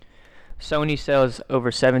Sony sells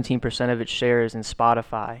over 17% of its shares in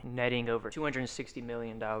Spotify, netting over $260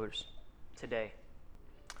 million today.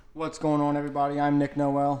 What's going on, everybody? I'm Nick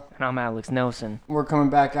Noel. And I'm Alex Nelson. We're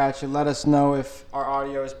coming back at you. Let us know if our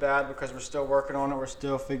audio is bad because we're still working on it. We're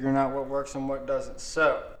still figuring out what works and what doesn't.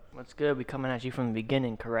 So, what's good? We coming at you from the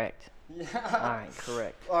beginning, correct? Yeah. All right,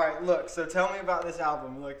 correct. All right, look, so tell me about this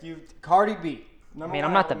album. Look, Cardi B.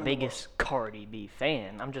 I'm not the biggest Cardi B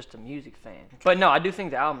fan. I'm just a music fan. But no, I do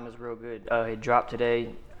think the album is real good. It dropped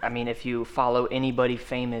today. I mean, if you follow anybody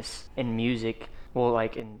famous in music, well,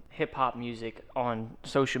 like in hip-hop music on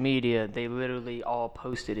social media, they literally all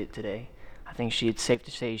posted it today. I think it's safe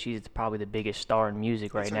to say she's probably the biggest star in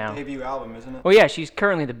music right now. It's her debut album, isn't it? Well, yeah, she's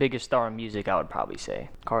currently the biggest star in music, I would probably say.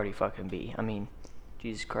 Cardi fucking B. I mean,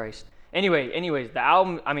 Jesus Christ. Anyways, the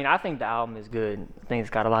album, I think the album is good. I think it's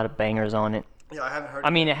got a lot of bangers on it. Yeah, I haven't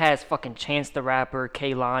heard it has fucking Chance the Rapper,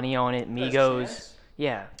 Kehlani on it, Migos.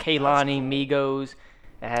 Yeah, Kehlani, cool. Migos.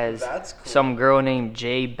 It has cool. Some girl named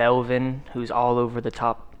Jay Belvin, who's all over the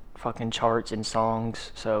top fucking charts and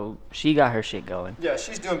songs. So she got her shit going. Yeah,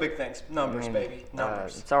 she's doing big things. Numbers, baby.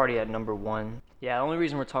 Numbers. It's already at number 1. Yeah, the only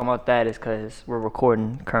reason we're talking about that is because we're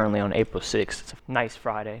recording currently on April 6th. It's a nice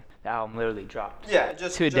Friday. The album literally dropped. Yeah, it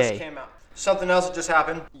just came out. Something else that just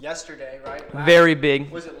happened yesterday, right? Very big.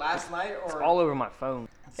 Was it last night or? It's all over my phone.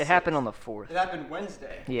 It happened on the 4th. It happened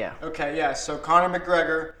Wednesday. Yeah. Okay, yeah. So Conor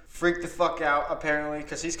McGregor freaked the fuck out apparently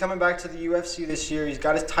because he's coming back to the UFC this year. He's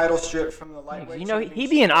got his title stripped from the lightweight. You know, he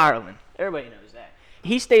be in Ireland. Everybody knows that.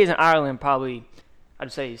 He stays in Ireland probably,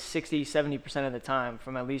 I'd say 60, 70% of the time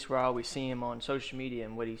from at least where I always see him on social media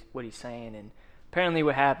and what he's saying. And apparently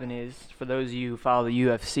what happened is, for those of you who follow the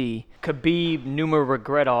UFC, Khabib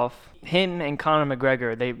Nurmagomedov, him and Conor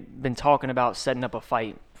McGregor, they've been talking about setting up a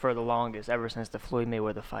fight for the longest, ever since the Floyd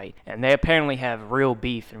Mayweather fight. And they apparently have real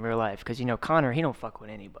beef in real life because, Conor, he don't fuck with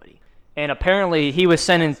anybody. And apparently he was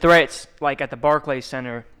sending threats, like at the Barclays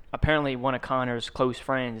Center. Apparently one of Conor's close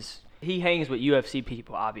friends, he hangs with UFC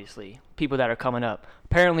people, obviously, people that are coming up.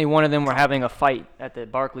 Apparently one of them were having a fight at the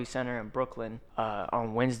Barclays Center in Brooklyn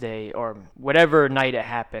on Wednesday or whatever night it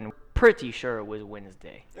happened. Pretty sure it was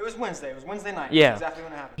Wednesday. It was Wednesday. It was Wednesday night. Yeah. That's exactly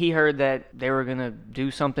when it happened. He heard that they were going to do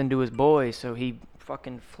something to his boy, so he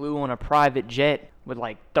fucking flew on a private jet with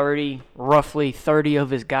like roughly 30 of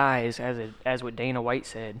his guys, as what Dana White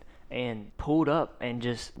said, and pulled up and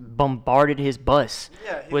just bombarded his bus.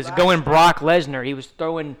 Yeah, was going Brock Lesnar. He was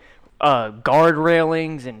throwing guard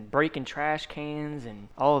railings and breaking trash cans and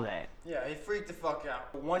all that. Yeah, he freaked the fuck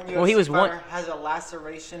out. One UFC fighter has a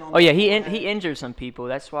laceration on. Oh yeah, he injured some people.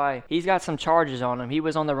 That's why he's got some charges on him. He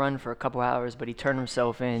was on the run for a couple hours, but he turned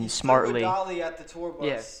himself in smartly. He threw a dolly at the tour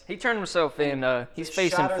bus. Yeah, he turned himself in. He's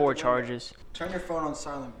facing 4 charges. Turn your phone on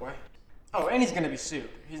silent, boy. Oh, and he's gonna be sued.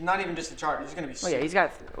 He's not even just a charge. He's gonna be sued.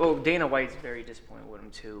 Oh yeah, Dana White's very disappointed with him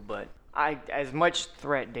too, but as much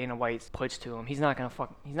threat Dana White puts to him, he's not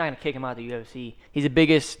gonna kick him out of the UFC. He's the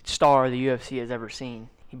biggest star the UFC has ever seen.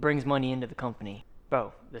 He brings money into the company.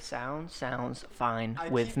 Bro, the sound sounds fine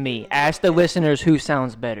with me. Ask the listeners who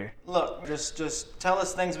sounds better. Look, just tell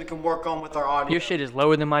us things we can work on with our audio. Your shit is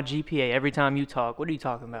lower than my GPA every time you talk. What are you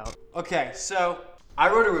talking about? Okay, so I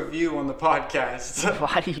wrote a review on the podcast.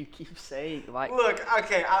 Why do you keep saying Look,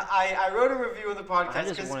 okay, I wrote a review on the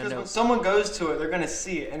podcast because when someone goes to it, they're going to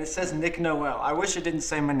see it, and it says Nick Noel. I wish it didn't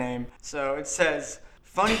say my name. So it says,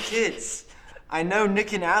 funny kids. I know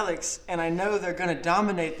Nick and Alex, and I know they're going to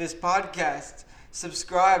dominate this podcast.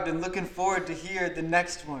 Subscribed and looking forward to hear the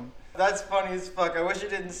next one. That's funny as fuck. I wish it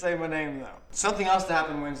didn't say my name though. Something else that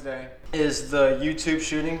happened Wednesday is the YouTube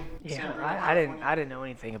shooting. Yeah, I didn't know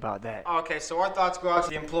anything about that. Okay, so our thoughts go out to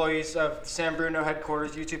the employees of San Bruno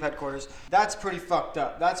headquarters, YouTube headquarters. That's pretty fucked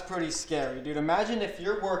up. That's pretty scary, dude. Imagine if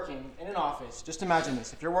you're working in an office. Just imagine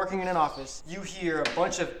this. If you're working in an office, you hear a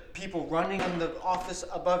bunch of people running in the office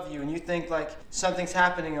above you, and you think like something's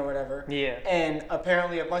happening or whatever. Yeah. And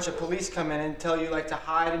apparently a bunch of police come in and tell you like to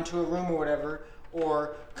hide into a room or whatever.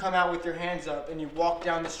 Or come out with your hands up, and you walk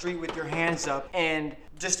down the street with your hands up, and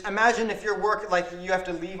just imagine if you're working, like you have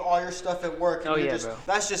to leave all your stuff at work. And bro.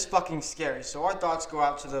 That's just fucking scary. So our thoughts go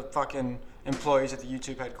out to the fucking employees at the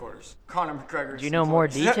YouTube headquarters. Conor McGregor. Do you know more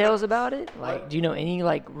details about it? Like, do you know any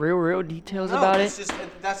like real details about it?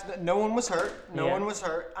 No one was hurt. No one was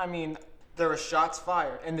hurt. I mean, there were shots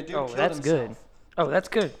fired, and the dude killed himself. Good. Oh, that's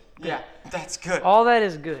good. Yeah, that's good. All that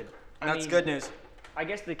is good. That's good news. I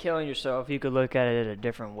guess the killing yourself, you could look at it a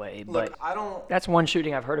different way. Look, but that's one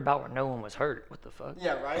shooting I've heard about where no one was hurt. What the fuck?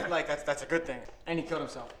 Yeah, right? Like, that's a good thing. And he killed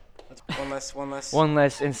himself. That's one less. One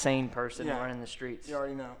less insane person running the streets. You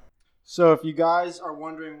already know. So if you guys are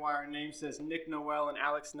wondering why our name says Nick Noel and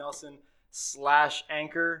Alex Nelson,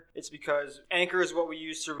 Anchor. It's because Anchor is what we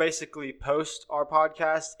use to basically post our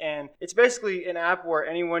podcast, and it's basically an app where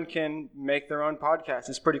anyone can make their own podcast.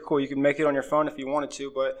 It's pretty cool. You can make it on your phone if you wanted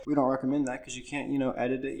to, but we don't recommend that because you can't,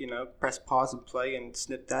 edit it, press pause and play and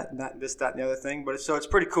snip that and that, this, that, and the other thing. But it's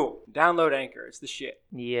pretty cool. Download Anchor. It's the shit.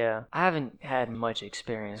 Yeah, I haven't had much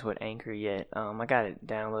experience with Anchor yet. I got it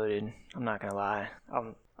downloaded. I'm not gonna lie.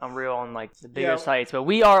 I'm real on like the bigger sites, but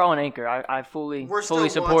we are on Anchor. I fully support it. We're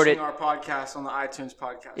still watching our podcast on the iTunes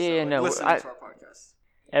podcast. Yeah, listening to our podcast.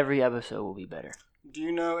 Every episode will be better. Do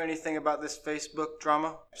you know anything about this Facebook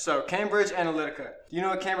drama? So, Cambridge Analytica. Do you know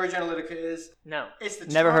what Cambridge Analytica is? No.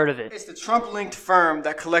 Never heard of it. It's the Trump-linked firm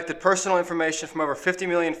that collected personal information from over 50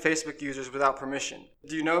 million Facebook users without permission.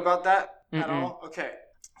 Do you know about that at all? Okay.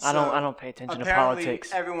 So I don't pay attention to politics.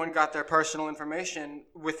 Everyone got their personal information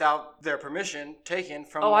without their permission taken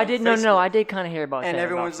from. I did Facebook. No, I did kind of hear about that. And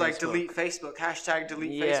everyone's like, delete Facebook,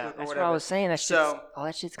 #delete Facebook, or that's whatever. what I was saying. All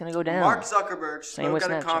that shit's gonna go down. Mark Zuckerberg spoke at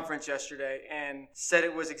a conference yesterday and said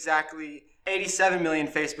it was exactly 87 million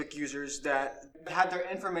Facebook users that had their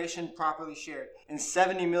information properly shared, and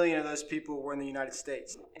 70 million of those people were in the United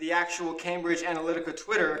States. The actual Cambridge Analytica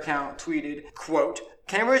Twitter account tweeted, quote,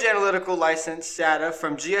 Cambridge Analytica licensed data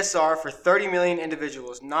from GSR for 30 million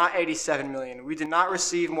individuals, not 87 million. We did not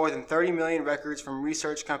receive more than 30 million records from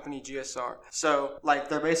research company GSR. So,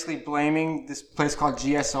 they're basically blaming this place called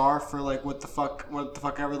GSR for, what the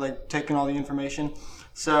fuck ever, taking all the information.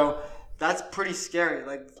 So, that's pretty scary.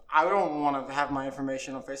 I don't want to have my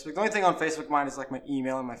information on Facebook. The only thing on Facebook mine is, my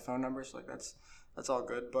email and my phone number. So, that's all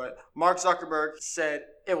good. But Mark Zuckerberg said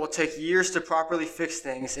it will take years to properly fix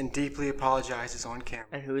things and deeply apologizes on camera.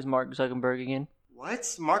 And who is Mark Zuckerberg again? What?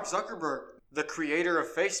 Mark Zuckerberg, the creator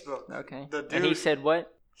of Facebook. Okay. The dude, and he said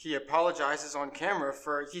what? He apologizes on camera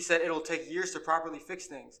he said it'll take years to properly fix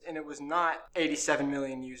things. And it was not 87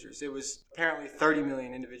 million users. It was apparently 30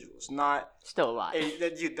 million individuals, not... Still a lot.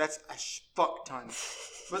 Dude, that's a fuck ton.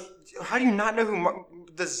 But how do you not know who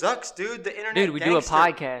the Zucks, dude? The internet Dude, we gangster. Do a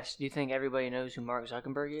podcast. Do you think everybody knows who Mark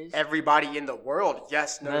Zuckerberg is? Everybody in the world,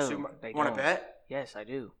 yes, knows who. Want to bet? Yes, I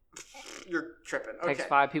do. You're tripping. Okay. Text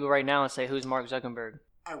 5 people right now and say, who's Mark Zuckerberg?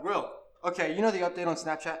 I will. Okay, you know the update on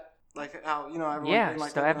Snapchat? How, everyone... Yeah,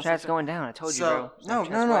 Snapchat's going down. I told you, bro. No.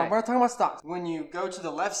 We're not talking about stocks. When you go to the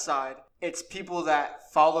left side, it's people that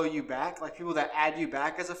follow you back, people that add you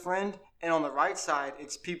back as a friend. And on the right side,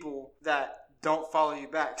 it's people that don't follow you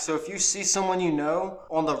back. So if you see someone you know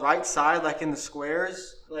on the right side, in the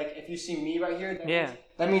squares, if you see me right here,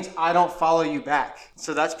 that means I don't follow you back.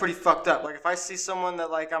 So that's pretty fucked up. If I see someone that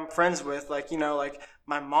I'm friends with,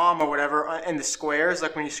 my mom or whatever in the squares,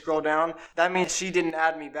 when you scroll down, that means she didn't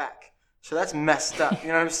add me back. So that's messed up. You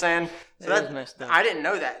know what I'm saying? So that's messed up. I didn't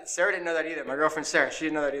know that. Sarah didn't know that either. My girlfriend Sarah, she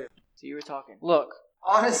didn't know that either. So you were talking. Look,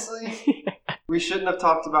 honestly, we shouldn't have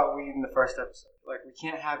talked about weed in the first episode. We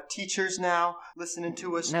can't have teachers now listening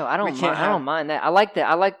to us. No, I don't mind that. I like that.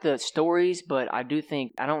 I like the stories, but I do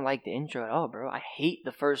think I don't like the intro at all, bro. I hate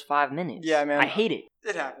the first 5 minutes. Yeah, man. I hate it.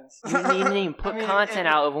 It happens. You didn't even put content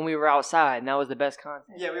out of when we were outside, and that was the best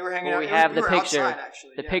content. Yeah, we were hanging out. We have the picture. Outside,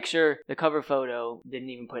 actually. The picture, the cover photo, didn't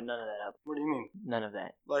even put none of that up. What do you mean? None of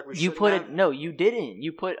that. You put it? No, you didn't.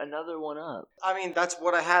 You put another one up. I mean, that's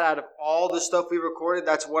what I had out of all the stuff we recorded.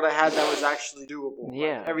 That's what I had that was actually doable.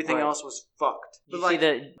 Yeah. Everything else was fucked. I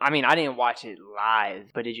didn't watch it live,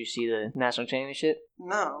 but did you see the national championship?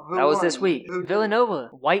 No. That was this week. Villanova,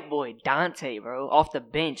 white boy, Dante, bro, off the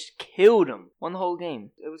bench, killed him. Won the whole game.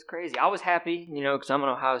 It was crazy. I was happy, because I'm an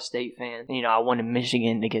Ohio State fan. And, I wanted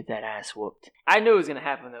Michigan to get that ass whooped. I knew it was going to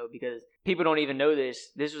happen, though, because people don't even know this.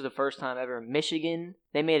 This was the first time ever. Michigan,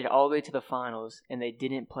 they made it all the way to the finals, and they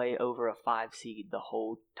didn't play over a 5 seed the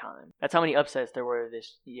whole time. That's how many upsets there were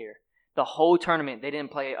this year. The whole tournament, they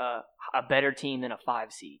didn't play a better team than a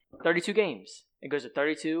 5 seed. 32 games. It goes to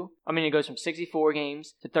 32. It goes from 64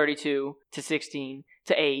 games to 32 to 16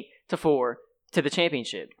 to 8 to 4 to the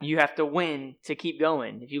championship. You have to win to keep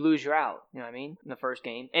going. If you lose, you're out. You know what I mean? In the first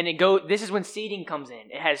game. And this is when seeding comes in.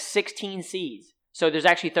 It has 16 seeds. So there's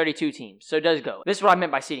actually 32 teams. So it does go. This is what I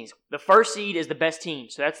meant by seedings. The first seed is the best team.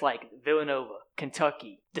 So that's Villanova,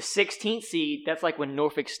 Kentucky. The 16th seed, that's when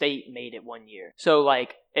Norfolk State made it one year. So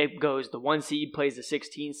it goes, the 1 seed plays the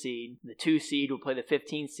 16th seed, the 2 seed will play the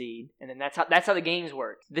 15th seed, and then that's how the games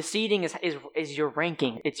work. The seeding is your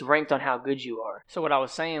ranking. It's ranked on how good you are. So what I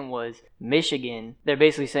was saying was, Michigan, they're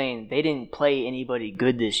basically saying they didn't play anybody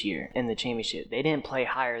good this year in the championship. They didn't play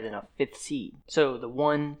higher than a 5th seed. So the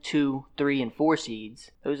 1, 2, 3, and 4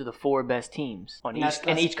 seeds, those are the 4 best teams in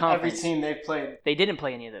each conference. Every team they've played. They didn't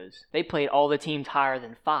play any of those. They played all the teams higher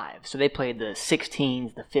than 5. So they played the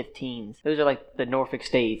 16s, the 15s. Those are the Norfolk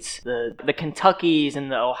State States, the Kentuckys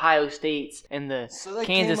and the Ohio States and the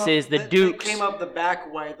Kansases, the Dukes. They came up the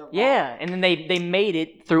back way. Yeah, and then they made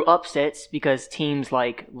it through upsets because teams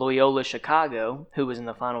like Loyola Chicago, who was in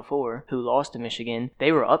the Final Four, who lost to Michigan,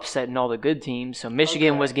 they were upsetting all the good teams. So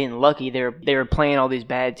Michigan was getting lucky. They were playing all these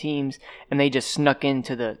bad teams, and they just snuck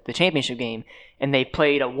into the championship game. And they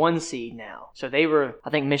played a 1 seed now. So they were, I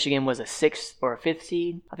think Michigan was a 6th or a 5th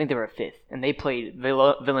seed. I think they were a 5th. And they played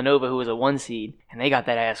Villanova, who was a 1 seed. And they got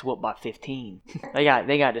that ass whooped by 15. They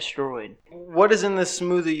got destroyed. What is in this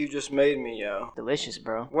smoothie you just made me, yo? Delicious,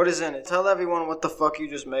 bro. What is in it? Tell everyone what the fuck you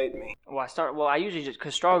just made me. I usually just,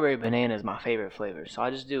 because strawberry banana is my favorite flavor. So I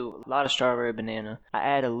just do a lot of strawberry banana. I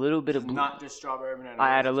add a little bit of... Not just strawberry banana.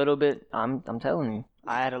 I add a little bit, I'm telling you.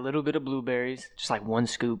 I add a little bit of blueberries. Just like 1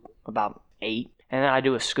 scoop, about 8. And then I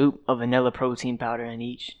do a scoop of vanilla protein powder in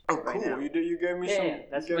each. Oh, cool! You gave me some.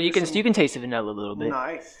 Yeah, you can taste the vanilla a little bit.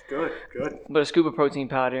 Nice, good. But a scoop of protein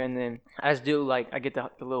powder, and then I just do I get the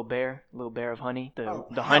little bear of honey, the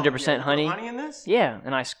 100% honey. Honey in this? Yeah,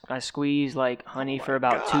 and I squeeze honey for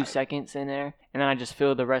about 2 seconds in there, and then I just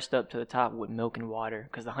fill the rest up to the top with milk and water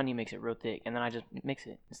because the honey makes it real thick, and then I just mix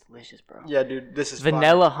it. It's delicious, bro. Yeah, dude, this is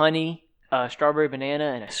vanilla honey. Strawberry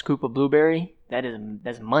banana and a scoop of blueberry.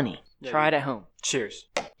 That's money. Yeah, Try it at home. Cheers.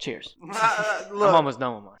 Look, I'm almost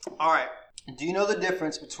done with mine. All right. Do you know the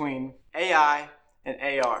difference between AI and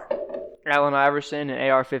AR? Allen Iverson and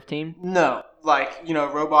AR-15? No.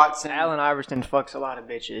 Robots and... Allen Iverson fucks a lot of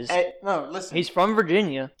bitches. No, listen. He's from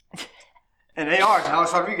Virginia. And AR is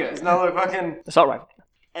Alex Rodriguez. No, look, fucking... Assault rifle.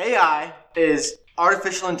 AI is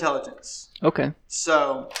artificial intelligence. Okay.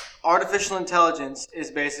 So... artificial intelligence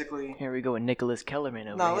is basically... Here we go with Nicholas Kellerman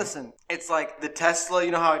over here. No, listen. It's like the Tesla,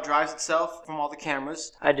 you know how it drives itself from all the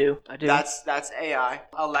cameras? I do. That's AI.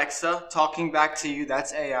 Alexa talking back to you,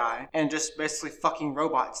 that's AI. And just basically fucking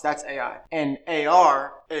robots, that's AI. And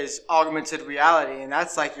AR is augmented reality, and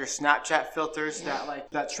that's like your Snapchat filters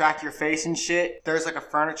that track your face and shit. There's like a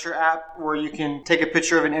furniture app where you can take a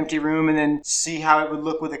picture of an empty room and then see how it would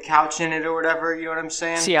look with a couch in it or whatever, you know what I'm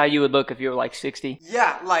saying? See how you would look if you were like 60?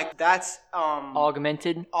 Yeah, that's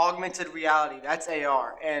augmented reality. That's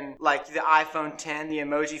AR. And like the iPhone 10, the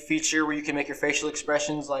emoji feature where you can make your facial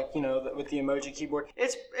expressions with the emoji keyboard.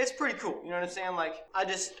 It's pretty cool. You know what I'm saying?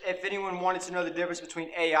 If anyone wanted to know the difference between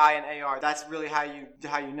AI and AR, that's really how you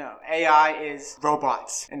know. AI is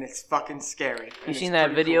robots, and it's fucking scary. You seen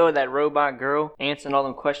that video of that robot girl answering all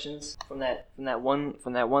them questions from that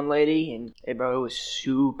one lady? And hey, bro, it was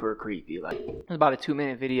super creepy. It was about a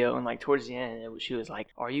 2-minute video, and towards the end, she was like,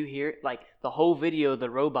 "Are you here?" The whole video, the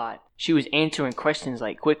robot, she was answering questions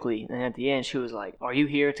quickly, and at the end she was like, "Are you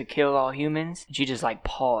here to kill all humans?" And she just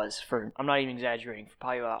paused for, I'm not even exaggerating, for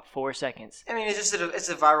probably about 4 seconds. I mean, it's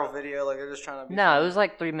a viral video. They're just trying to be... No, it was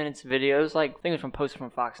 3 minutes of video. It was I think it was posted from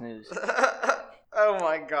Fox News. Oh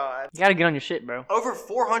my god. You gotta get on your shit, bro. Over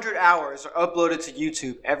 400 hours are uploaded to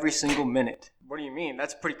YouTube every single minute. What do you mean?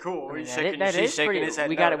 That's pretty cool. That is pretty. His head.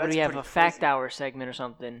 We got it. What do you have? A fact hour segment or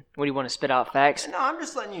something? What do you want to spit out facts? No, I'm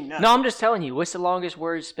just letting you know. No, I'm just telling you. What's the longest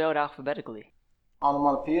word spelled alphabetically?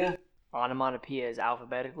 Onomatopoeia. Onomatopoeia is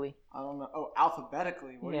alphabetically. I don't know. Oh,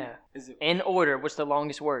 alphabetically. Is it? In order. What's the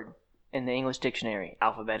longest word in the English dictionary?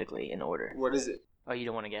 Alphabetically, in order. What is it? Oh, you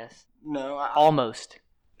don't want to guess? No. Almost.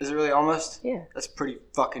 Is it really almost? Yeah. That's pretty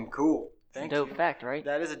fucking cool. Thank you. Dope fact, right?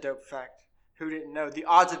 That is a dope fact. Who didn't know? The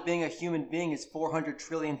odds of being a human being is 400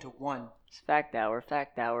 trillion to 1. It's fact hour.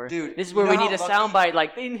 Dude, this is where we need a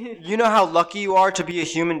soundbite. You know how lucky you are to be a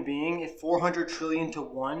human being if 400 trillion to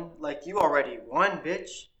 1? You already won,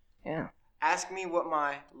 bitch. Yeah. Ask me what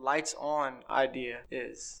my lights on idea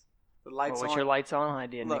is. The lights what's your lights on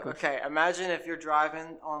idea, Look, Nicholas? okay, imagine if you're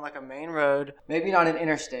driving on a main road, maybe not an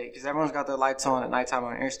interstate, because everyone's got their lights on at nighttime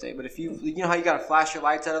on an interstate, but if you know how you gotta flash your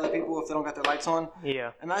lights at other people if they don't got their lights on?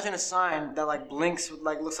 Yeah. Imagine a sign that blinks,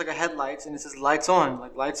 looks like a headlights, and it says lights on,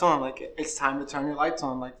 it's time to turn your lights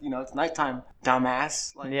on, it's nighttime,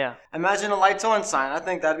 dumbass. Yeah. Imagine a lights on sign. I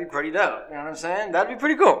think that'd be pretty dope. You know what I'm saying? That'd be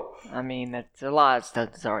pretty cool. I mean, that's a lot of stuff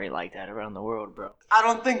that's already like that around the world, bro. I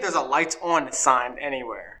don't think there's a lights on sign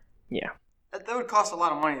anywhere. Yeah. That would cost a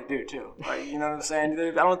lot of money to do, too. You know what I'm saying?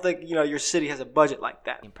 I don't think, your city has a budget like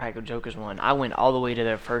that. Practical Jokers one. I went all the way to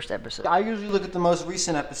their first episode. I usually look at the most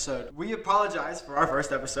recent episode. We apologize for our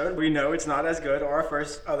first episode. We know it's not as good, or our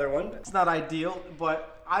first other one. It's not ideal,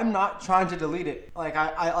 but I'm not trying to delete it. Like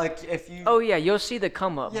I like if you. Oh yeah, you'll see the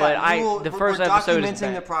come up. Yeah, but the first episode is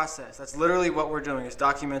documenting the process. That's literally what we're doing, is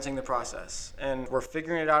documenting the process, and we're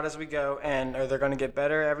figuring it out as we go. And they're going to get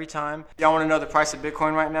better every time. Y'all want to know the price of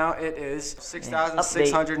Bitcoin right now? It is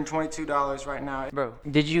 $6,622 right now. Bro,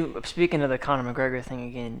 speaking of the Conor McGregor thing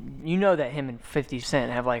again, you know that him and 50 Cent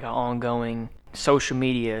have like an ongoing social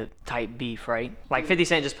media type beef, right? Like 50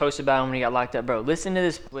 Cent just posted about him when he got locked up. Bro, listen to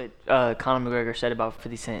this, what Conor McGregor said about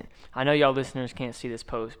 50 Cent. I know y'all listeners can't see this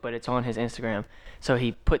post, but it's on his Instagram. So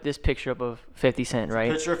he put this picture up of 50 Cent,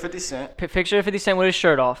 right? Picture of 50 Cent. Picture of 50 Cent with his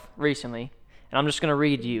shirt off recently. And I'm just going to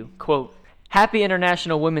read you, quote, "Happy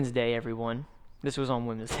International Women's Day, everyone." This was on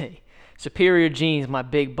Women's Day. "Superior jeans, my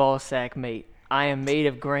big ball sack mate. I am made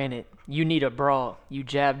of granite. You need a bra, you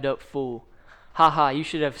jabbed up fool. Haha, you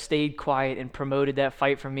should have stayed quiet and promoted that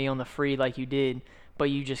fight for me on the free like you did, but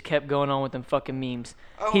you just kept going on with them fucking memes."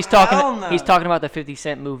 Oh, he's talking about the 50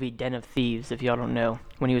 Cent movie Den of Thieves, if y'all don't know,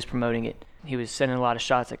 when he was promoting it. He was sending a lot of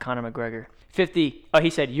shots at Conor McGregor. He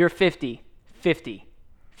said, "You're 50. 50.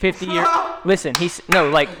 50 years." Listen, he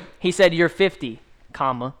said, "You're 50,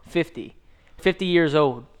 comma, 50. 50 years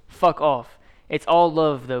old. Fuck off. It's all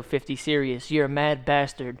love, though, 50 serious. You're a mad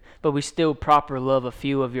bastard, but we still proper love a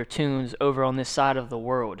few of your tunes over on this side of the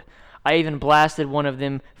world. I even blasted one of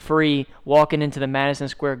them free walking into the Madison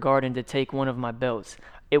Square Garden to take one of my belts.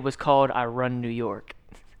 It was called I Run New York."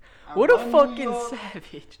 What a fucking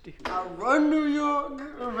savage, dude. I Run New York.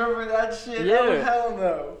 Remember that shit? Yeah. Oh, hell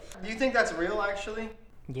no. Do you think that's real, actually?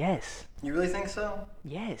 Yes. You really think so?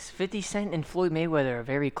 Yes. 50 Cent and Floyd Mayweather are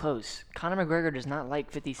very close. Conor McGregor does not like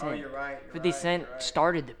 50 Cent. Oh, you're right. 50 Cent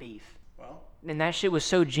started the beef. Well. And that shit was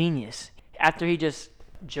so genius. After he just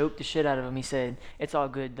joked the shit out of him, he said, "It's all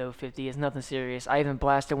good though, 50. It's nothing serious. I even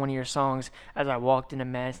blasted one of your songs as I walked into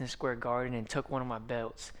Madison Square Garden and took one of my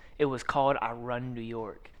belts. It was called I Run New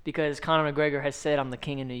York." Because Conor McGregor has said, "I'm the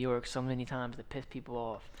king of New York" so many times to piss people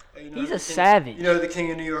off. He's a savage. You know who the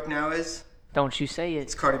king of New York now is? Don't you say it.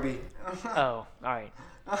 It's Cardi B. Oh, alright.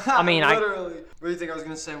 I mean, literally. What do you think I was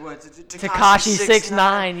gonna say? What? Tekashi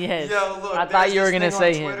 6ix9ine, yes. Yo, look, I thought you were gonna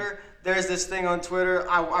say him. There's this thing on Twitter.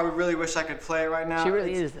 I really wish I could play it right now. She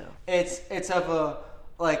really is though. It's of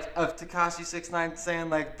Tekashi 6ix9ine saying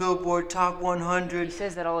like Billboard Top 100. He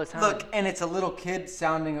says that all the time. Look, and it's a little kid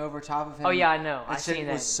sounding over top of him. Oh yeah, I know. I seen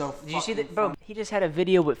that. Was so Did you see that, fun. bro? He just had a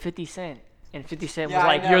video with 50 Cent. And 50 Cent was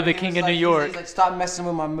like, "You're the king of New York." He's like, "Stop messing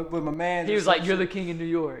with my man." He was like, "You're the king of New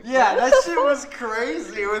York." Yeah, that shit was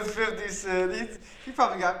crazy with 50 Cent. He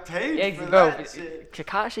probably got paid for that shit.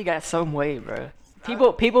 Tekashi got some way, bro.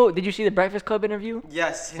 People. Did you see the Breakfast Club interview?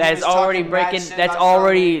 Yes. That's already breaking. That's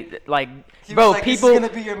already like, bro. Like,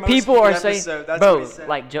 people are saying, bro, said.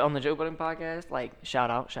 like on the Joe Budden podcast, like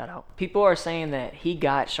shout out. People are saying that he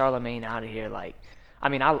got Charlemagne out of here, like. I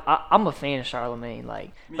mean, I'm a fan of Charlemagne, like,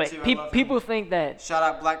 but people think that. Shout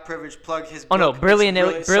out Black Privilege, plug his book. Oh no, Brilliant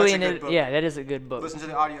Idiot. Yeah, that is a good book. Listen to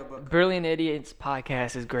the audiobook. Brilliant Idiots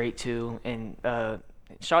podcast is great too, and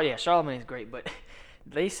Charlemagne's great, but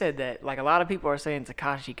they said that like a lot of people are saying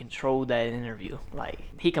Tekashi controlled that interview, like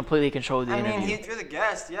he completely controlled the interview. I mean, you're the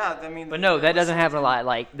guest, yeah. I mean, but no, that doesn't happen a lot.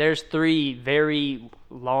 Like, there's 3 very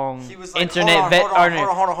long like, internet there's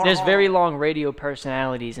hold very on. long radio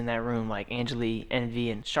personalities in that room, like Angelique,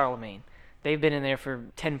 Envy, and Charlemagne. They've been in there for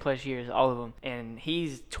 10 plus years, all of them, and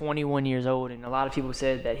he's 21 years old. And a lot of people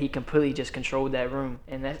said that he completely just controlled that room,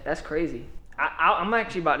 and that's crazy. I'm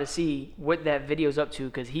actually about to see what that video's up to,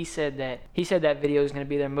 because he said that video is gonna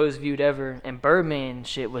be their most viewed ever, and Birdman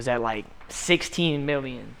shit was at like 16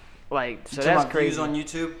 million. Like, so that's crazy. Views on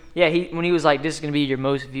YouTube? Yeah, when he was like, "This is gonna be your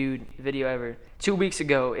most viewed video ever." 2 weeks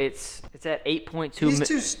ago, it's at 8.2. He's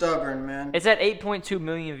too stubborn, man. It's at 8.2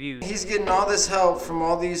 million views. He's getting all this help from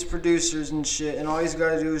all these producers and shit, and all he's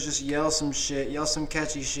got to do is just yell some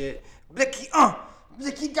catchy shit. Blicky,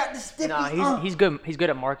 Blicky got the sticky. Nah, he's good. He's good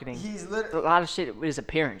at marketing. He's a lot of shit with his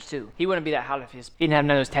appearance too. He wouldn't be that hot if he didn't have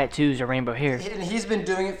none of those tattoos or rainbow hair. And he's been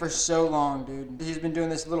doing it for so long, dude. He's been doing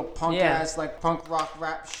this little punk ass, like punk rock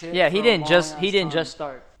rap shit. Yeah, he didn't just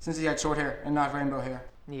start. Since he had short hair and not rainbow hair.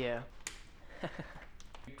 Yeah.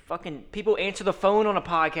 Fucking people answer the phone on a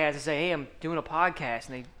podcast and say, "Hey, I'm doing a podcast,"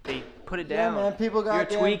 and they put it down. Yeah, man,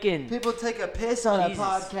 you're tweaking. People take a piss on a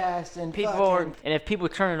podcast and and if people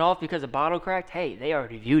turn it off because a bottle cracked, hey, they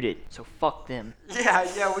already viewed it, so fuck them.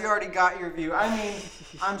 Yeah, we already got your view. I mean,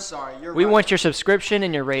 I'm sorry, we want your subscription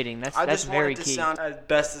and your rating. That's very key. I just want it to sound as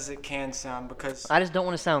best as it can sound, because I just don't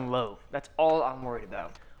want to sound low. That's all I'm worried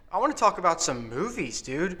about. I want to talk about some movies,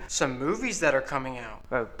 dude. Some movies that are coming out.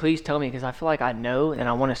 Bro, please tell me, because I feel like I know and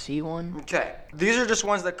I want to see one. Okay. These are just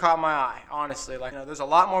ones that caught my eye, honestly. Like, there's a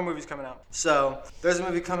lot more movies coming out. So, there's a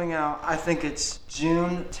movie coming out, I think it's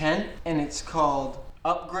June 10th, and it's called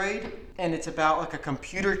Upgrade. And it's about like a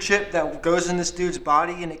computer chip that goes in this dude's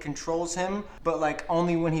body and it controls him, but like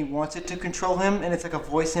only when he wants it to control him. And it's like a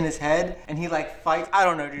voice in his head, and he like fights. I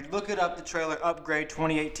don't know, dude. Look it up, the trailer, Upgrade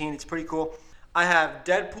 2018. It's pretty cool. I have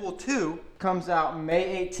Deadpool 2 comes out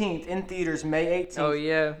May 18th in theaters. May 18th. Oh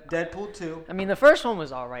yeah. Deadpool 2. I mean, the first one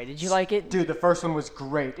was alright. Did you like it? Dude, the first one was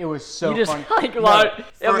great. It was so you just fun. like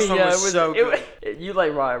First one was so good. You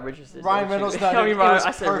like Ryan Richardson. Ryan Reynolds, no, I mean, it was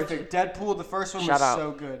perfect. Deadpool, the first one was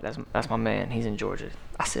so good. That's my man. He's in Georgia.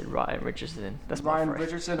 I said Ryan Richardson. That's my Ryan friend.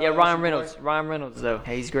 Richardson. Yeah, Ryan Reynolds. Ryan Reynolds though.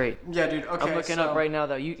 Hey, he's great. Yeah, dude. Okay. I'm looking up right now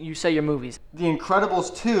though. You say your movies. The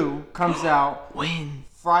Incredibles 2 comes out. When?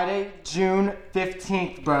 Friday, June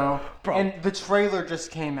 15th, bro. And the trailer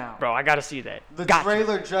just came out. Bro, I gotta see that. The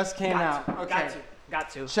trailer just came out. Okay.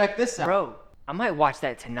 Got to. Check this out. Bro, I might watch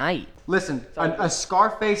that tonight. Listen, a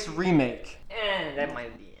Scarface remake. That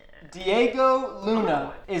might be. Diego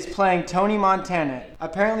Luna is playing Tony Montana.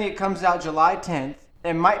 Apparently it comes out July 10th.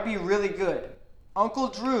 It might be really good. Uncle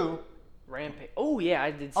Drew. Rampage. Oh yeah,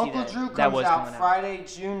 I did see Uncle that. Drew That comes was out coming Friday,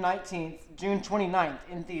 June 29th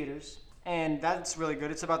in theaters. And that's really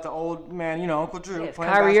good. It's about the old man, Uncle Drew. Yeah, it's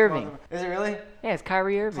playing Kyrie basketball. Irving. Is it really? Yeah, it's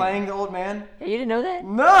Kyrie Irving. Playing the old man? Yeah, you didn't know that?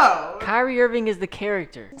 No! Kyrie Irving is the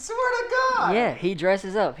character. Swear to God! Yeah, he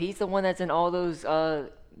dresses up. He's the one that's in all those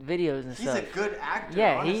videos and He's stuff. a good actor.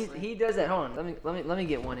 Yeah, honestly. he does that. Hold on, let me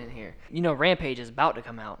get one in here. Rampage is about to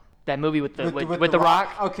come out. That movie with the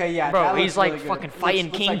Rock. Okay, yeah. Bro, that he's looks like really fucking good. fighting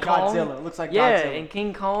looks King like Kong. Godzilla. Looks like yeah, Godzilla. and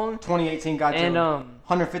King Kong. 2018 Godzilla.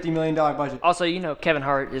 And $150 million budget. Also, Kevin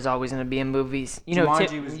Hart is always gonna be in movies.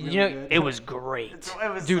 Jumanji was really good. It was great.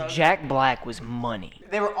 It was Dude, so Jack Black was money.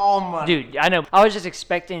 They were all money. Dude, I know. I was just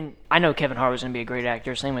expecting. I know Kevin Hart was gonna be a great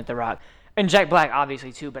actor. Same with The Rock. And Jack Black,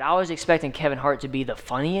 obviously, too. But I was expecting Kevin Hart to be the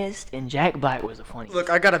funniest, and Jack Black was the funniest.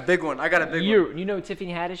 Look, I got a big one. You know who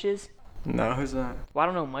Tiffany Haddish is? No, who's that? Well, I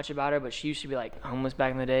don't know much about her, but she used to be like homeless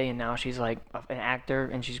back in the day, and now she's like an actor,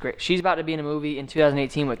 and she's great. She's about to be in a movie in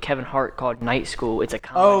 2018 with Kevin Hart called Night School. It's a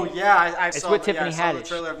comedy. Oh yeah, I it's saw. with Tiffany I saw Haddish. the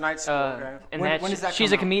trailer of Night School. Okay. And when does that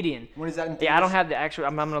she's come a comedian. When is that in theaters? Yeah, I don't have the actual.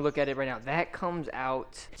 I'm gonna look at it right now. That comes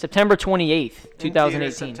out September 28th,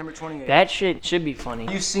 2018. September 28th. That shit should be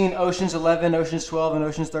funny. You've seen Ocean's 11, Ocean's 12, and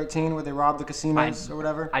Ocean's 13, where they rob the casinos or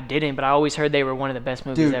whatever. I didn't, but I always heard they were one of the best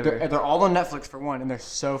movies Dude, ever. they're all on Netflix for one, and they're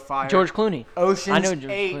so fire. George Clooney. Ocean's I know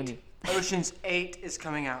George 8. Clooney. Ocean's 8 is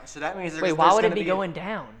coming out, so that means Wait, why would it be going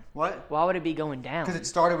down? What? Why would it be going down? Because it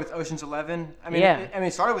started with Ocean's 11. I mean, Yeah.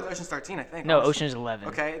 it started with Ocean's 13, I think. No, honestly. Ocean's 11.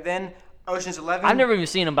 Okay, then Ocean's 11. I've never even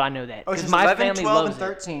seen them, but I know that. 'Cause Ocean's my 11, family 12, loves and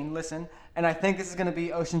 13. Listen, and I think this is going to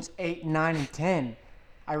be Ocean's 8, 9, and 10.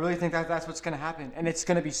 I really think that's what's going to happen, and it's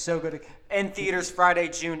going to be so good. In theaters Friday,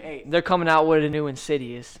 June 8th. They're coming out with a new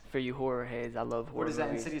Insidious for you horror heads. I love horror What is that,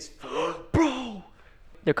 movies. Insidious 4? Bro!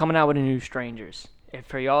 They're coming out with a new Strangers. If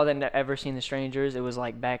for y'all that ever seen The Strangers, it was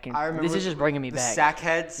like back in. I remember This is just bringing me the back.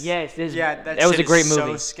 Sackheads. Yes, that was shit a great is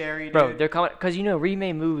movie. So scary, dude. Bro, they're coming because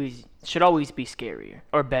remade movies should always be scarier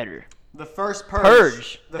or better. The first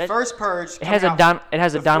Purge. The That- first Purge. It has a Donald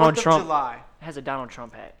 4th of Trump. July. It has a Donald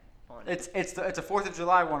Trump hat on it. It's a 4th of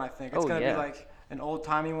July one, I think. It's Oh, gonna yeah. be like an old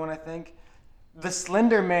timey one, I think. The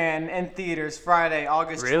Slender Man in theaters Friday,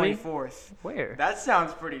 August Really? 24th. Where? That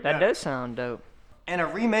sounds pretty dope. That does sound dope. And a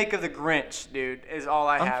remake of The Grinch, dude, is all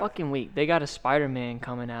I I'm have. fucking weak. They got a Spider-Man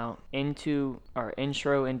coming out intro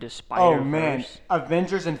into Spider-Verse. Oh man,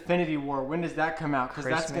 Avengers Infinity War. When does that come out? Because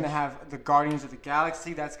that's Christmas. gonna have the Guardians of the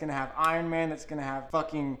Galaxy. That's gonna have Iron Man. That's gonna have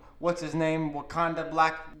fucking what's his name? Wakanda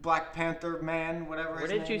Black Panther man, whatever. Where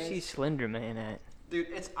his did you name see is. Slender Man at? Dude,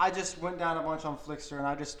 I just went down a bunch on Flickster and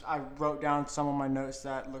I wrote down some of my notes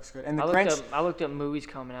that looks good. And the Grinch. I looked up movies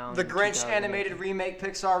coming out. The in Grinch 2018. animated remake,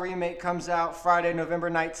 Pixar remake, comes out Friday, November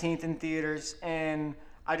 19th in theaters, and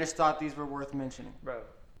I just thought these were worth mentioning. Bro,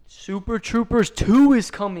 Super Troopers 2 is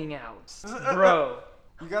coming out. Bro,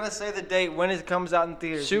 You gotta say the date when it comes out in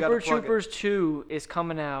theaters. You Super gotta plug it. Troopers 2 is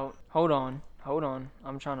coming out. Hold on.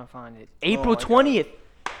 I'm trying to find it. April my God. 20th.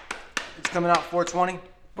 It's coming out 4/20.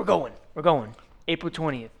 We're going. April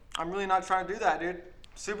 20th. I'm really not trying to do that, dude.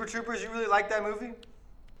 Super Troopers, you really like that movie?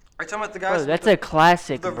 Are you talking about the guys? Bro, that's a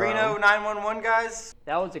classic, the bro. Reno 911 guys?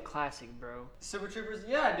 That was a classic, bro. Super Troopers?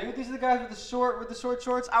 Yeah, dude. These are the guys with the short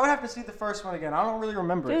shorts. I would have to see the first one again. I don't really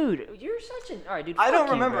remember it. Dude, you're such an... All right, dude, I don't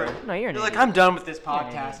you, remember bro. it. No, you're an You're like, idiot. I'm done with this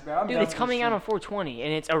podcast, bro. Dude, it's coming out on 420,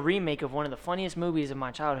 and it's a remake of one of the funniest movies of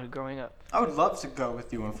my childhood growing up. I would love to go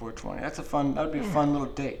with you on 420. That would be a fun little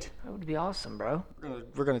date. That would be awesome, bro.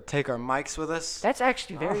 We're gonna take our mics with us. That's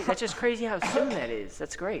actually that's just crazy how soon that is.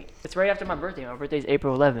 That's great. It's right after my birthday. My birthday's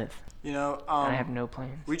April 11th. You know, I have no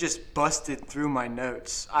plans. We just busted through my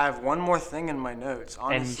notes. I have one more thing in my notes,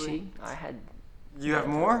 honestly. And you see, I had... You have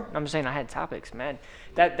more? I'm saying I had topics, man.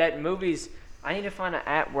 That movies... I need to find an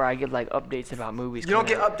app where I get, like, updates about movies. You don't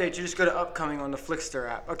get updates. You just go to Upcoming on the Flickster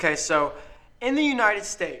app. Okay, so in the United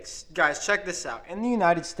States, guys, check this out. In the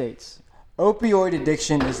United States, opioid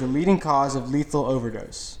addiction is the leading cause of lethal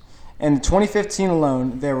overdose. In 2015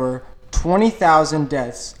 alone, there were 20,000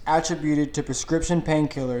 deaths attributed to prescription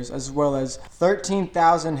painkillers, as well as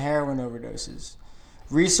 13,000 heroin overdoses.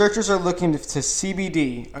 Researchers are looking to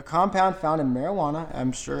CBD, a compound found in marijuana.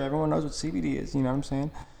 I'm sure everyone knows what CBD is, you know what I'm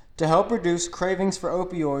saying? To help reduce cravings for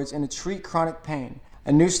opioids and to treat chronic pain.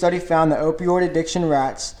 A new study found that opioid addiction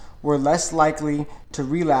rats were less likely to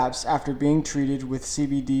relapse after being treated with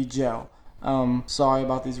CBD gel. Sorry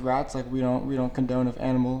about these rats. Like we don't condone of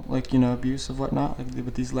animal abuse of whatnot, like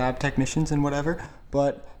with these lab technicians and whatever.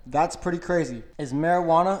 But that's pretty crazy. Is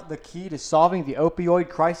marijuana the key to solving the opioid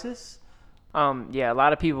crisis? Yeah, a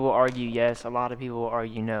lot of people will argue yes. A lot of people will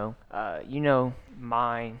argue no.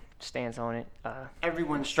 My stance on it.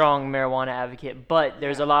 Everyone's strong marijuana advocate, but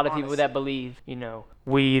there's a lot of people that believe,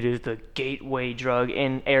 weed is the gateway drug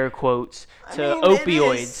in air quotes to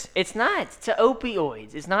opioids. It's not to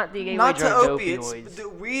opioids. It's not the gateway drug to opioids. The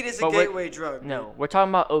weed is a gateway drug. No, we're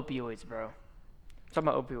talking about opioids, bro. We're talking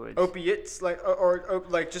about opioids. Opiates, like we're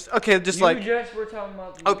talking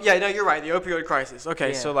about. Yeah, no, you're right. The opioid crisis. Okay,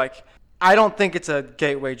 yeah. So like. I don't think it's a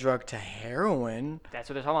gateway drug to heroin. That's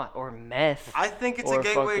what they're talking about. Or meth. I think it's a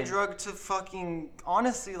gateway drug to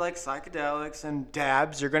honestly, like psychedelics and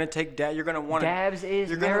dabs. You're going to take You're going to want to... Dabs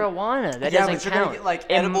is marijuana. That doesn't count. You're going to get like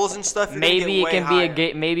edibles and stuff. Maybe it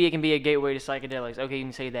can be a gateway to psychedelics. Okay, you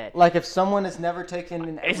can say that. Like if someone has never taken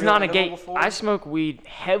an edible before? I smoke weed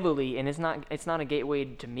heavily, and it's not a gateway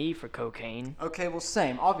to me for cocaine. Okay, well,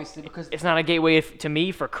 same, obviously, because... It's not a gateway to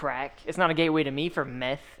me for crack. It's not a gateway to me for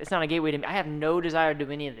meth. It's not a gateway to me. I have no desire to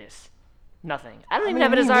do any of this. Nothing. I don't even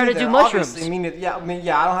have a desire to do mushrooms. I don't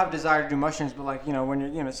have a desire to do mushrooms, but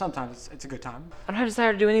when you're, sometimes it's a good time. I don't have a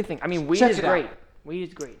desire to do anything. I mean, weed is great. Weed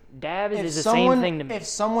is great. Dabs is the same thing to me. If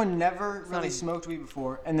someone never really smoked weed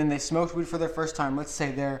before, and then they smoked weed for their first time, let's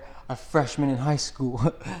say they're a freshman in high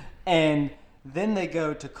school, and then they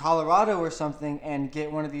go to Colorado or something and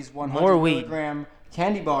get one of these 100 milligram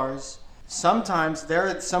candy bars. Sometimes there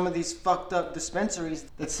are some of these fucked up dispensaries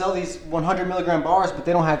that sell these 100 milligram bars, but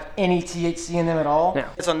they don't have any THC in them at all. Yeah.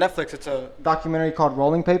 It's on Netflix. It's a documentary called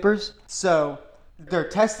Rolling Papers. So they're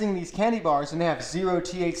testing these candy bars, and they have 0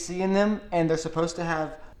 THC in them, and they're supposed to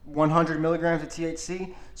have 100 milligrams of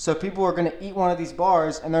THC. So people are going to eat one of these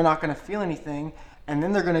bars, and they're not going to feel anything. And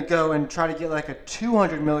then they're going to go and try to get like a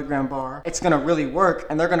 200 milligram bar. It's going to really work,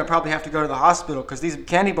 and they're going to probably have to go to the hospital because these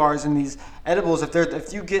candy bars and these edibles,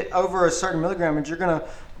 if you get over a certain milligram, you're going to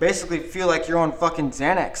basically feel like you're on fucking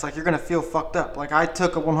Xanax. Like you're going to feel fucked up. Like I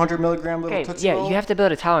took a 100 milligram little Tootsie Roll. Yeah, you have to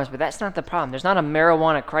build a tolerance, but that's not the problem. There's not a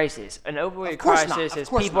marijuana crisis. An opioid crisis is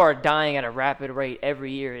people are dying at a rapid rate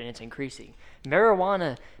every year, and it's increasing.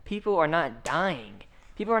 Marijuana, people are not dying.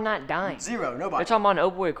 People are not dying. 0, nobody. They're talking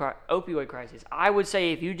about an opioid crisis. I would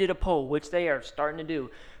say if you did a poll, which they are starting to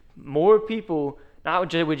do, more people,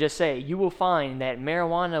 would just say, you will find that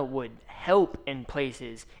marijuana would help in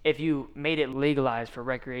places if you made it legalized for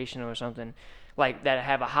recreational or something, like that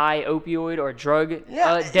have a high opioid or drug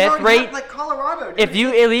death rate. Like Colorado. Dude. If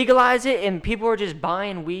you illegalize it and people are just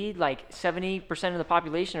buying weed, like 70% of the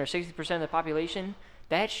population or 60% of the population,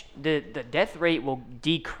 the death rate will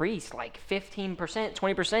decrease like 15%,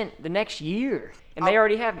 20% the next year. And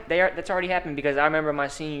that's already happened because I remember my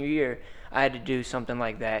senior year, I had to do something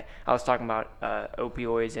like that. I was talking about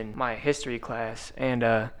opioids in my history class, and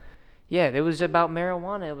it was about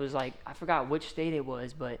marijuana. It was like, I forgot which state it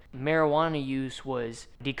was, but marijuana use was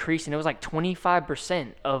decreasing. It was like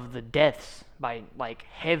 25% of the deaths by like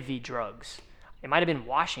heavy drugs. It might have been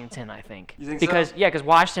Washington, I think. You think because, so? Yeah, because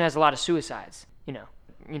Washington has a lot of suicides,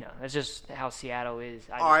 that's just how Seattle is.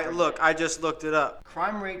 All right, look, I just looked it up.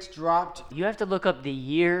 Crime rates dropped. You have to look up the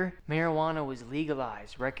year marijuana was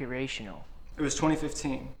legalized, recreational. It was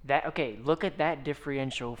 2015. Look at that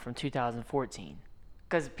differential from 2014.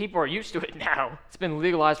 because people are used to it now. It's been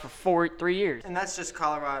legalized for 3 years. And that's just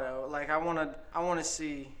Colorado. Like I want to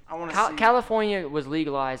see. California was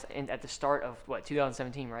legalized at the start of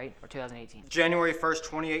 2017, right, or 2018? January 1st,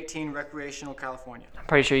 2018, recreational California. I'm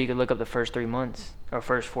pretty sure you could look up the first 3 months or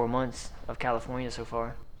first 4 months of California so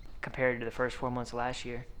far, compared to the first 4 months of last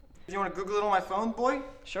year. You want to Google it on my phone, boy?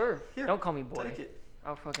 Sure. Here, don't call me boy. Take it.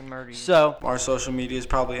 I'll fucking murder you. So, our social media is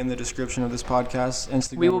probably in the description of this podcast.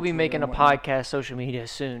 Instagram. We will be making a podcast social media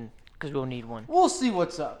soon, because we'll need one. We'll see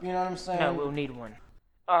what's up, you know what I'm saying? No, we'll need one.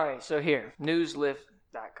 All right, so here,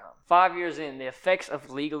 newslift.com. 5 years in, the effects of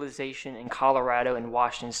legalization in Colorado and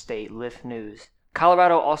Washington State, Lyft News.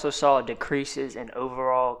 Colorado also saw decreases in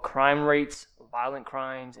overall crime rates, violent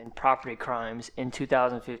crimes, and property crimes in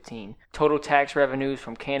 2015. Total tax revenues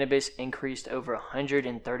from cannabis increased over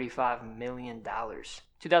 $135 million.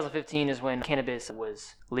 2015 is when cannabis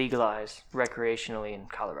was legalized recreationally in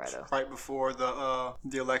Colorado. Right before the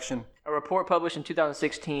election. A report published in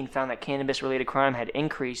 2016 found that cannabis-related crime had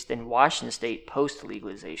increased in Washington State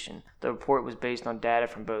post-legalization. The report was based on data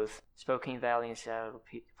from both Spokane Valley and Seattle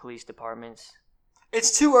police departments.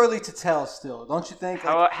 It's too early to tell still, don't you think?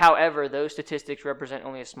 However, those statistics represent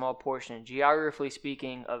only a small portion, geographically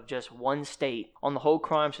speaking, of just one state. On the whole,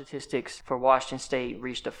 crime statistics for Washington State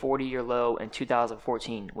reached a 40-year low in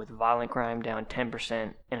 2014, with violent crime down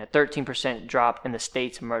 10% and a 13% drop in the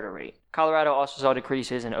state's murder rate. Colorado also saw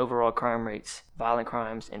decreases in overall crime rates, violent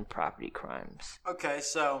crimes, and property crimes. Okay,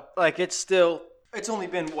 so, it's only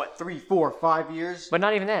been, 3, 4, 5 years? But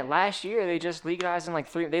not even that. Last year, they just legalized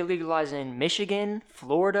in they legalized in Michigan,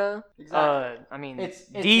 Florida, exactly.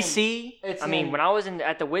 D.C. When I was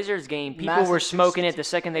at the Wizards game, people were smoking it the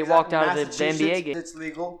second they walked out of the NBA game. It's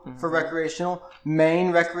legal for recreational.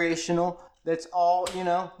 Maine, recreational. That's all,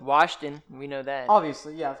 Washington, we know that.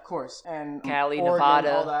 Obviously, yeah, of course. And Cali, Oregon,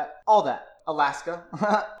 Nevada. All that. Alaska.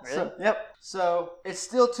 Really? Yep. So it's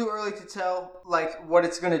still too early to tell, what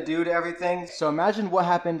it's going to do to everything. So imagine what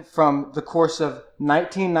happened from the course of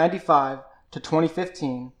 1995 to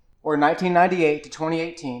 2015, or 1998 to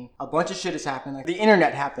 2018. A bunch of shit has happened. The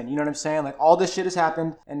internet happened, you know what I'm saying? All this shit has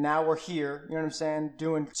happened, and now we're here, you know what I'm saying?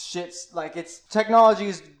 Doing shits, technology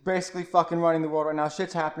is basically fucking running the world right now.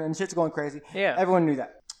 Shit's happening, shit's going crazy. Yeah. Everyone knew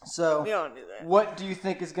that. So, we all knew that. What do you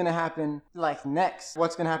think is going to happen, next?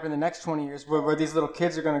 What's going to happen in the next 20 years where these little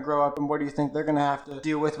kids are going to grow up, and what do you think they're going to have to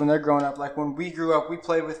deal with when they're growing up? When we grew up, we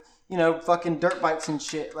played with, fucking dirt bikes and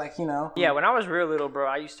shit, Yeah, when I was real little, bro,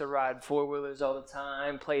 I used to ride four-wheelers all the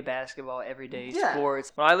time, play basketball every day,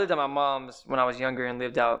 sports. When I lived at my mom's when I was younger and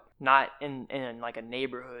lived out, not in a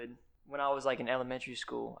neighborhood, when I was, in elementary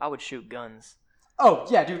school, I would shoot guns. Oh,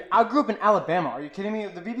 yeah, dude. I grew up in Alabama. Are you kidding me?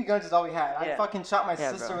 The BB guns is all we had. I fucking shot my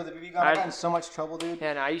sister with a BB gun. I got in so much trouble, dude.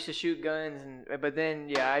 Yeah, I used to shoot guns, but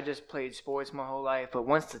then, I just played sports my whole life. But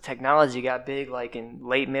once the technology got big, in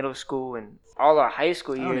late middle school and all our high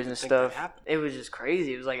school years and stuff, it was just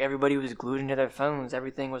crazy. It was everybody was glued into their phones.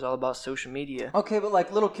 Everything was all about social media. Okay, but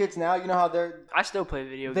little kids now, you know how they're... I still play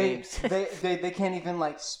video games. they can't even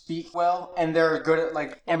speak well, and they're good at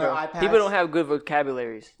on their iPads. People don't have good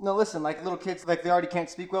vocabularies. No, listen, little kids, they already can't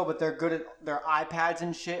speak well, but they're good at their iPads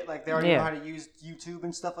and shit. They already know how to use YouTube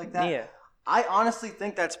and stuff like that. Yeah. I honestly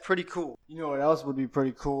think that's pretty cool. You know what else would be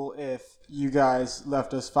pretty cool? If you guys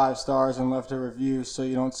left us 5 stars and left a review so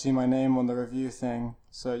you don't see my name on the review thing.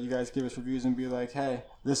 So you guys give us reviews and be like, hey,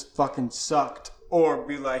 this fucking sucked. Or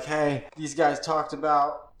be like, hey, these guys talked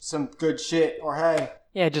about some good shit. Or hey.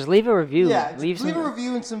 Yeah, just leave a review. Yeah, leave a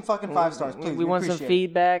review and some fucking 5 stars, please. We want some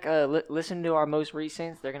feedback. Listen to our most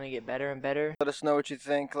recent. They're going to get better and better. Let us know what you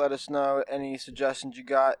think. Let us know any suggestions you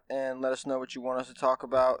got. And let us know what you want us to talk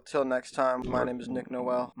about. Till next time, my name is Nick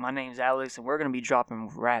Noel. My name's Alex, and we're going to be dropping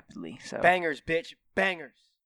rapidly. So bangers, bitch. Bangers.